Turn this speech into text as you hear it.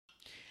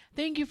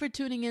Thank you for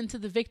tuning in to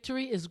the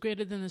Victory is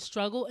Greater Than the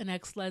Struggle, an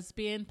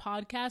ex-lesbian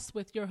podcast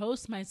with your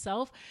host,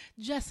 myself,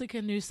 Jessica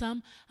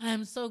Newsome. I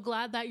am so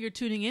glad that you're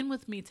tuning in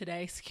with me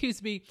today.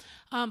 Excuse me.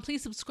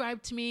 Please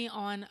subscribe to me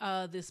on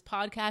this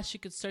podcast. You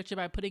could search it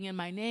by putting in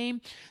my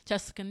name,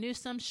 Jessica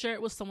Newsome. Share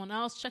it with someone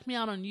else. Check me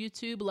out on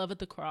YouTube, Love at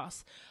the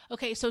Cross.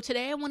 Okay, so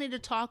today I wanted to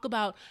talk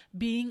about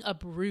being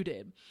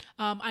uprooted.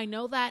 I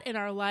know that in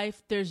our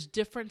life, there's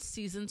different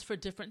seasons for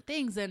different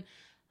things, and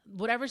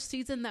whatever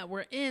season that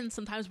we're in,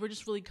 sometimes we're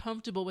just really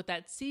comfortable with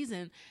that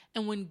season.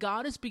 And when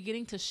God is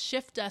beginning to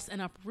shift us and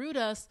uproot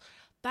us,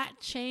 that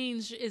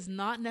change is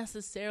not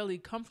necessarily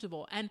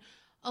comfortable. And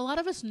a lot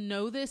of us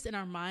know this in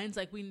our minds.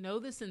 Like, we know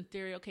this in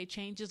theory. Okay,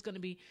 change is going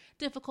to be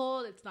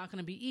difficult. It's not going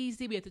to be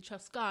easy. We have to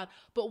trust God.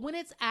 But when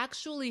it's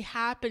actually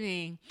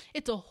happening,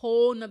 it's a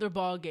whole nother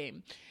ball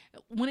game.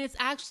 When it's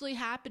actually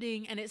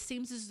happening and it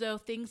seems as though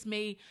things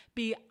may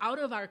be out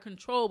of our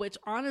control, which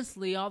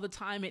honestly all the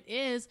time it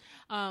is,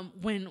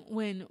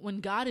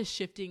 when God is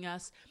shifting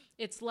us,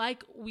 it's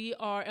like we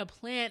are a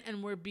plant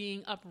and we're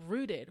being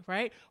uprooted,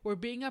 right? We're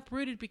being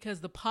uprooted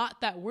because the pot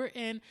that we're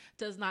in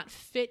does not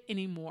fit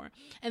anymore.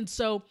 And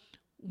so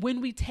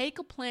when we take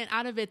a plant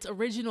out of its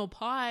original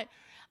pot,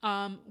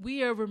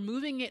 we are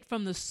removing it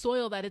from the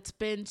soil that it's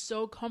been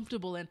so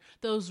comfortable in,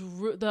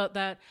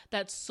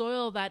 that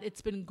soil that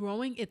it's been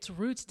growing its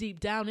roots deep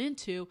down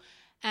into.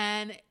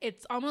 And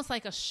it's almost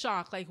like a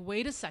shock. Like,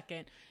 wait a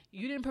second,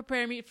 you didn't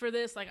prepare me for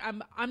this. Like,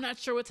 I'm not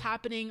sure what's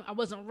happening. I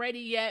wasn't ready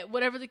yet,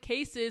 whatever the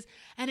case is.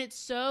 And it's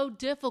so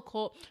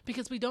difficult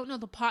because we don't know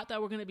the pot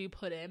that we're going to be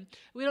put in.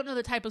 We don't know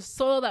the type of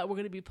soil that we're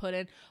going to be put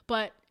in.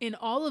 But in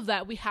all of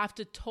that, we have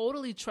to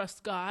totally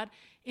trust God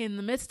in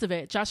the midst of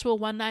it. Joshua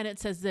 1:9, it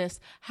says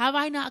this: "Have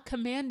I not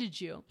commanded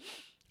you?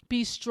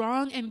 Be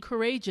strong and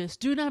courageous.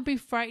 Do not be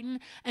frightened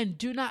and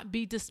do not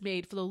be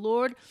dismayed, for the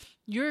Lord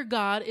your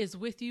God is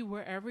with you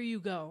wherever you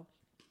go."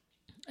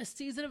 A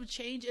season of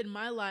change in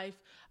my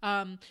life,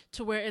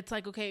 to where it's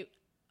like, okay,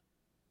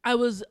 I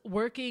was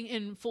working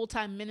in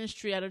full-time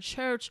ministry at a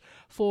church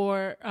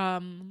for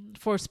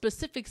a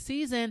specific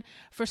season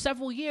for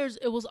several years.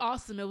 It was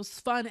awesome. It was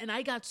fun. And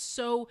I got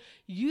so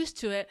used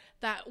to it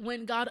that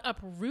when God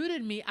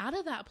uprooted me out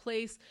of that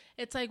place,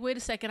 it's like, wait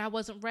a second, I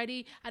wasn't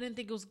ready. I didn't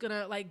think it was going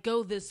to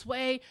go this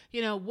way.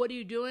 What are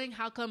you doing?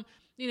 How come,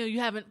 you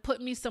haven't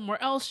put me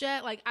somewhere else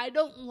yet? Like, I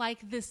don't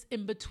like this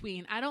in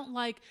between. I don't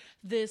like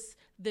this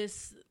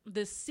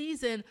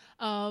season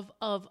of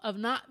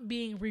not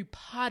being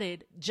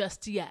repotted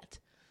just yet.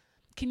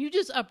 Can you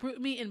just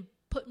uproot me and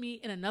put me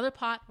in another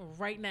pot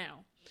right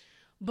now?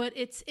 But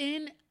it's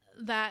in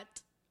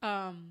that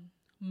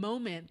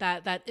moment,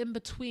 that in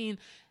between,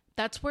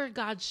 that's where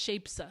God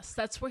shapes us.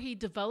 That's where he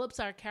develops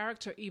our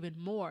character even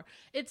more.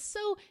 It's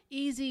so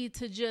easy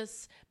to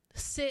just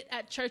sit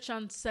at church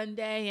on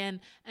Sunday and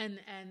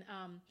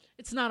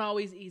it's not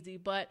always easy,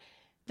 but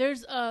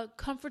there's a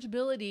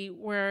comfortability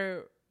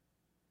where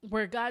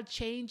God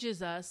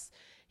changes us.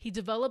 He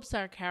develops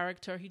our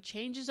character. He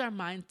changes our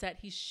mindset.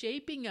 He's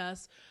shaping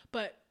us.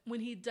 But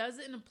when he does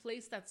it in a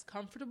place that's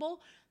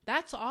comfortable,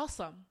 that's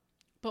awesome.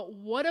 But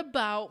what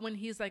about when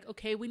he's like,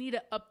 okay, we need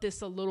to up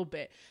this a little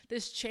bit.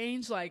 This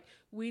change, like,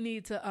 we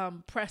need to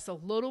press a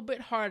little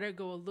bit harder,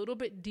 go a little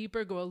bit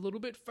deeper, go a little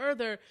bit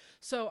further.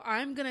 So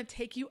I'm going to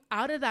take you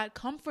out of that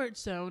comfort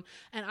zone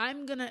and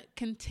I'm going to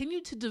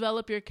continue to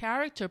develop your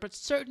character, but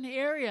certain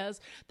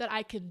areas that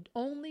I can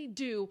only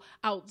do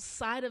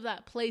outside of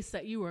that place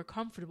that you are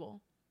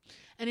comfortable.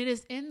 And it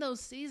is in those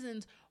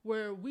seasons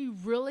where we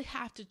really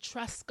have to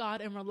trust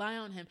God and rely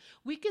on him.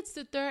 We could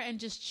sit there and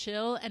just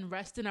chill and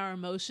rest in our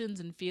emotions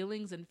and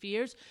feelings and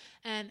fears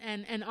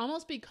and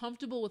almost be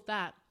comfortable with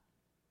that.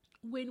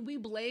 When we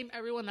blame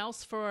everyone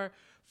else for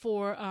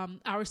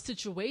our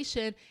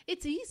situation,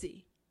 it's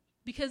easy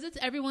because it's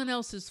everyone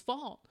else's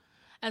fault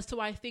as to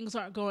why things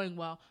aren't going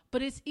well.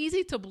 But it's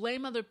easy to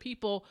blame other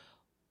people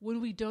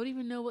when we don't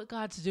even know what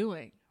God's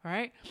doing,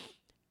 right?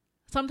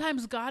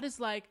 Sometimes God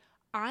is like,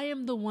 I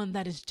am the one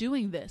that is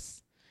doing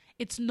this.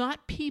 It's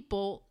not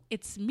people,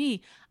 it's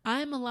me.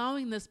 I'm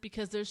allowing this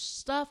because there's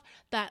stuff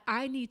that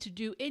I need to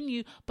do in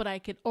you, but I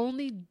can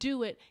only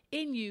do it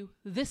in you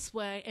this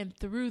way and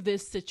through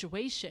this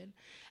situation.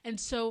 And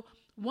so,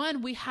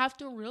 one, we have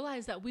to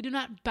realize that we do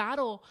not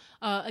battle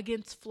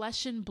against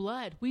flesh and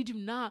blood. We do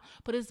not,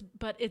 but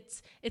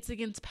it's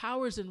against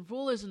powers and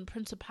rulers and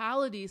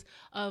principalities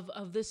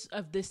of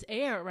this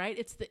air, right?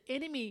 It's the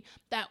enemy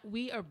that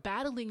we are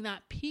battling,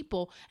 not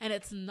people, and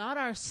it's not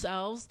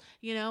ourselves,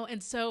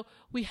 And so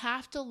we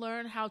have to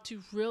learn how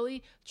to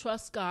really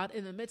trust God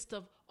in the midst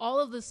of all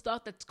of the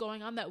stuff that's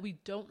going on that we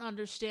don't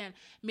understand.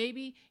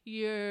 Maybe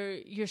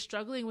you're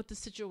struggling with the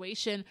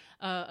situation,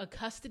 a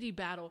custody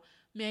battle.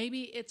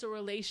 Maybe it's a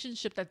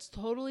relationship that's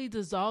totally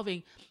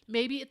dissolving.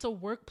 Maybe it's a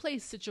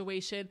workplace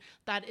situation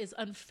that is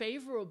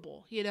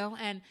unfavorable,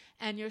 and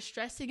you're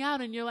stressing out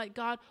and you're like,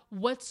 God,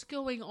 what's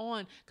going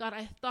on? God,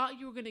 I thought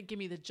you were going to give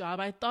me the job.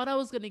 I thought I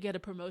was going to get a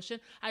promotion.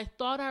 I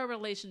thought our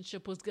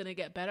relationship was going to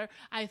get better.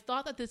 I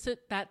thought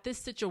that this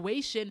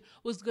situation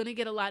was going to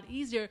get a lot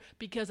easier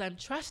because I'm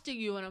trusting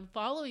you and I'm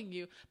following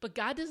you. But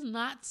God does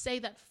not say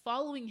that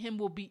following him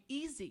will be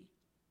easy.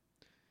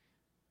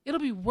 It'll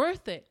be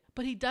worth it.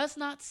 But he does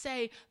not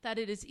say that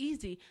it is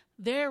easy.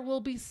 There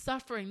will be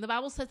suffering. The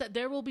Bible says that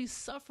there will be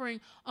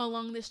suffering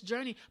along this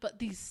journey, but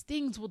these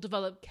things will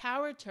develop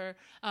character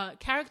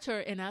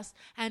in us,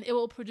 and it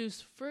will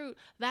produce fruit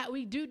that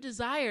we do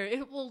desire.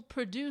 It will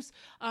produce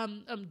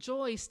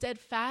joy,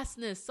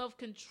 steadfastness,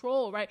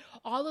 self-control, right?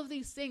 All of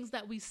these things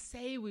that we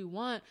say we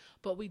want,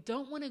 but we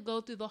don't want to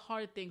go through the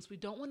hard things. We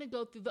don't want to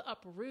go through the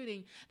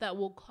uprooting that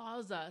will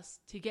cause us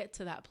to get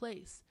to that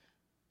place.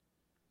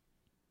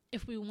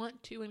 If we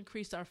want to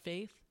increase our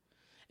faith,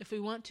 if we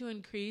want to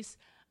increase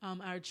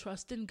our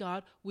trust in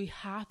God, we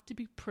have to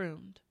be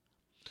pruned.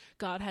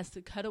 God has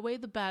to cut away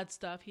the bad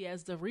stuff. He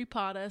has to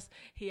repot us.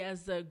 He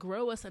has to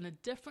grow us in a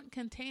different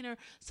container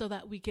so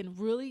that we can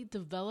really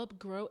develop,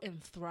 grow,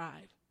 and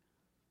thrive.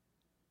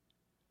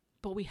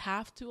 But we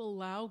have to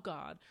allow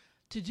God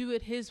to do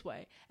it his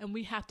way. And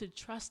we have to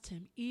trust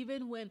him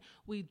even when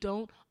we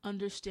don't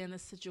understand the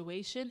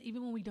situation,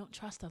 even when we don't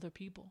trust other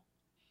people.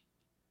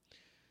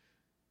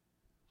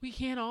 We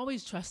can't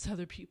always trust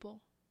other people,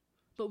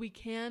 but we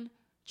can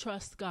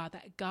trust God,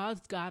 that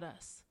God's got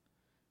us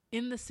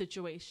in the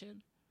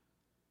situation,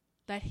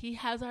 that he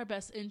has our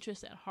best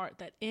interest at heart,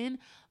 that in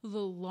the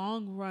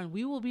long run,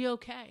 we will be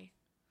okay.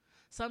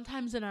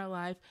 Sometimes in our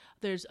life,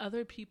 there's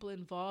other people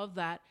involved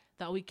that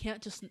we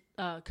can't just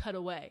cut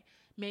away.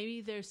 Maybe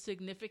there's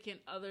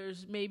significant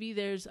others. Maybe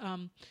there's a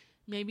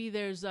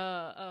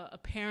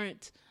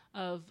parent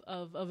of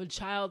a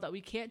child that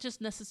we can't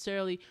just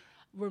necessarily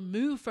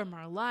remove from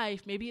our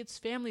life. Maybe it's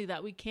family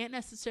that we can't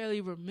necessarily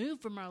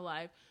remove from our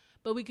life,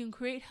 but we can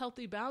create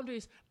healthy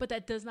boundaries. But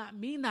that does not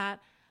mean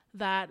that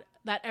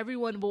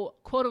everyone will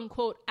quote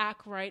unquote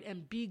act right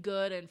and be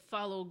good and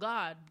follow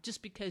God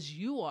just because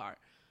you are.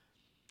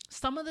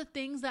 Some of the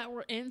things that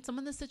we're in, some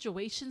of the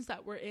situations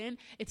that we're in,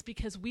 it's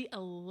because we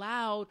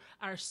allowed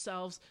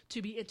ourselves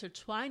to be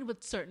intertwined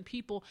with certain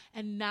people,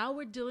 and now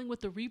we're dealing with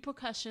the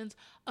repercussions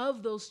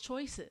of those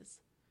choices.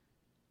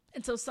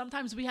 And so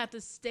sometimes we have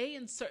to stay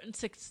in certain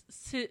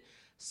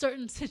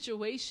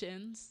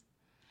situations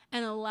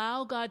and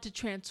allow God to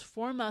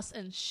transform us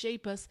and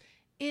shape us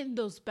in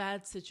those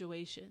bad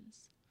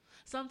situations.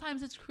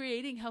 Sometimes it's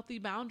creating healthy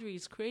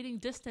boundaries, creating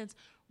distance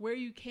where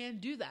you can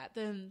do that.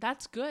 Then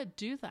that's good,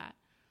 do that.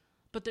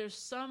 But there's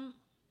some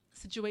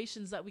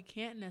situations that we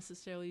can't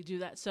necessarily do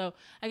that. So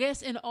I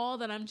guess in all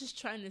that I'm just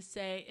trying to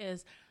say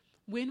is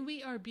when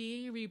we are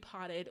being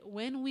repotted,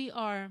 when we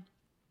are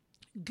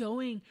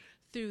going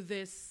through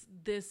this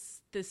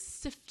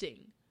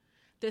sifting,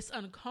 this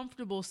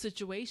uncomfortable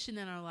situation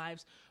in our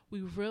lives,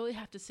 we really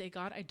have to say,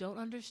 God, I don't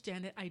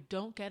understand it. I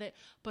don't get it,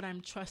 but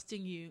I'm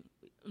trusting you.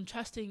 I'm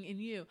trusting in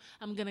you.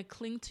 I'm going to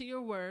cling to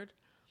your word.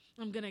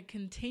 I'm going to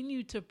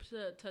continue to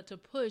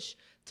push,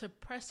 to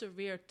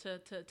persevere,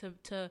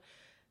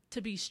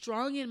 to be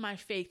strong in my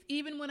faith.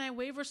 Even when I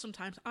waver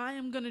sometimes, I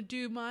am going to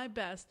do my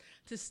best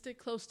to stick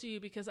close to you,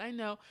 because I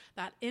know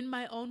that in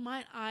my own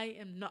mind, I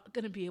am not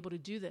going to be able to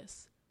do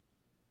this.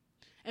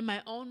 In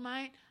my own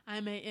mind, I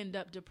may end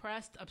up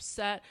depressed,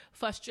 upset,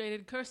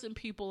 frustrated, cursing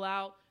people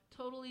out,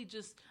 totally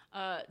just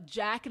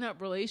jacking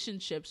up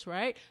relationships,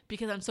 right?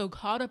 Because I'm so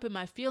caught up in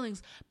my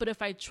feelings. But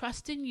if I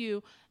trust in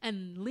you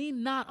and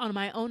lean not on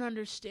my own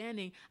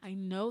understanding, I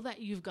know that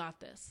you've got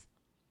this.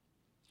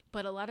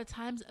 But a lot of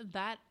times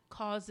that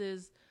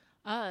causes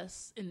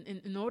us,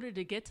 in order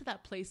to get to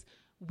that place,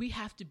 we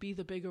have to be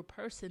the bigger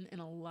person in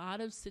a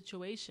lot of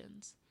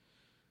situations.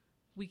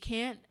 We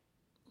can't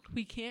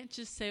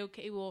just say,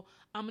 okay, well,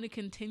 I'm going to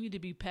continue to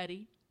be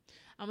petty.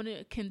 I'm going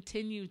to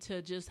continue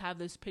to just have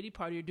this pity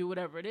party or do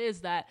whatever it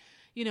is that,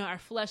 our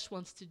flesh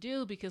wants to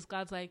do, because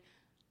God's like,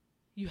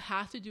 you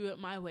have to do it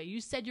my way.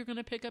 You said you're going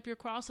to pick up your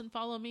cross and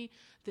follow me,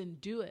 then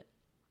do it.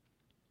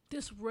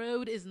 This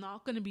road is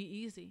not going to be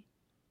easy.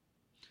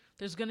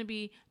 There's going to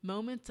be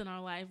moments in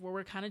our life where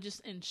we're kind of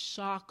just in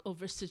shock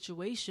over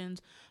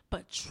situations,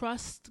 but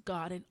trust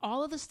God. And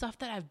all of the stuff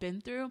that I've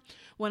been through,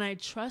 when I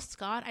trust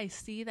God, I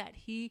see that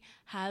he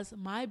has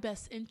my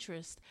best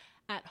interest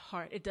at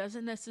heart. It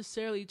doesn't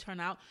necessarily turn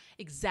out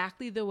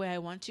exactly the way I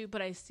want to,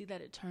 but I see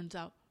that it turns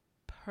out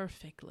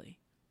perfectly.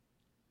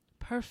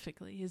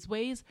 Perfectly. His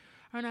ways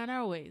are not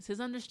our ways. His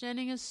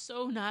understanding is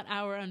so not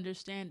our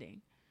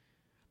understanding.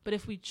 But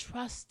if we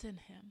trust in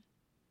him,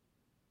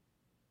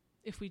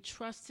 if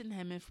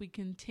we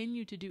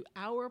continue to do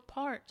our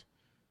part,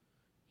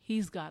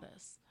 he's got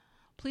us.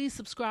 Please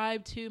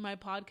subscribe to my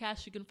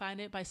podcast. You can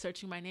find it by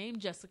searching my name,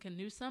 Jessica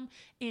Newsome,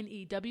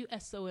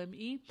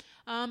 Newsome.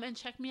 And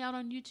check me out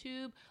on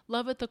YouTube,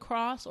 Love at the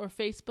Cross, or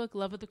Facebook,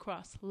 Love at the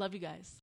Cross. Love you guys.